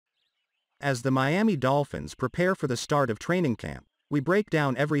As the Miami Dolphins prepare for the start of training camp, we break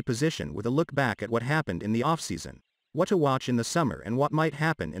down every position with a look back at what happened in the offseason, what to watch in the summer and what might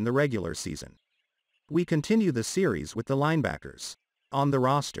happen in the regular season. We continue the series with the linebackers. On the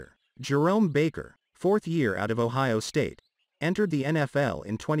roster, Jerome Baker, fourth year out of Ohio State, entered the NFL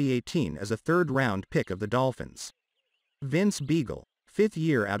in 2018 as a third-round pick of the Dolphins. Vince Beagle, fifth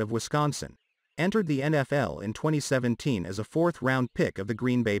year out of Wisconsin, entered the NFL in 2017 as a fourth-round pick of the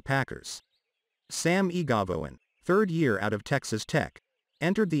Green Bay Packers. Sam Eguavoen, third year out of Texas Tech,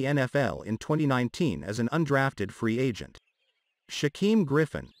 entered the NFL in 2019 as an undrafted free agent. Shaquem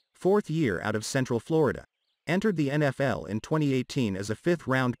Griffin, fourth year out of Central Florida, entered the NFL in 2018 as a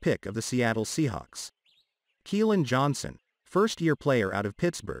fifth-round pick of the Seattle Seahawks. Keelan Johnson, first-year player out of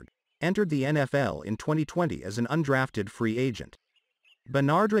Pittsburgh, entered the NFL in 2020 as an undrafted free agent.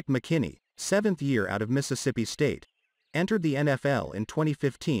 Benardrick McKinney, seventh year out of Mississippi State, entered the NFL in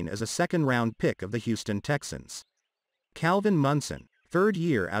 2015 as a second-round pick of the Houston Texans. Calvin Munson, third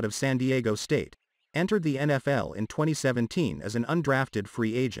year out of San Diego State, entered the NFL in 2017 as an undrafted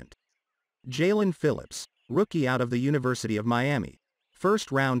free agent. Jalen Phillips, rookie out of the University of Miami,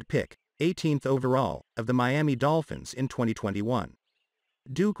 first-round pick, 18th overall, of the Miami Dolphins in 2021.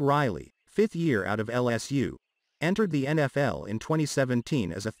 Duke Riley, fifth year out of LSU, entered the NFL in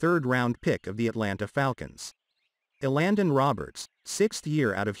 2017 as a third-round pick of the Atlanta Falcons. Elandon Roberts, sixth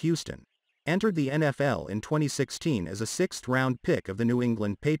year out of Houston, entered the NFL in 2016 as a sixth-round pick of the New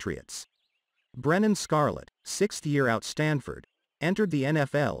England Patriots. Brennan Scarlett, sixth year out Stanford, entered the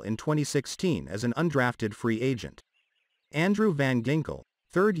NFL in 2016 as an undrafted free agent. Andrew Van Ginkel,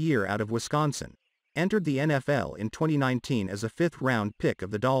 third year out of Wisconsin, entered the NFL in 2019 as a fifth-round pick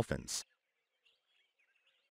of the Dolphins.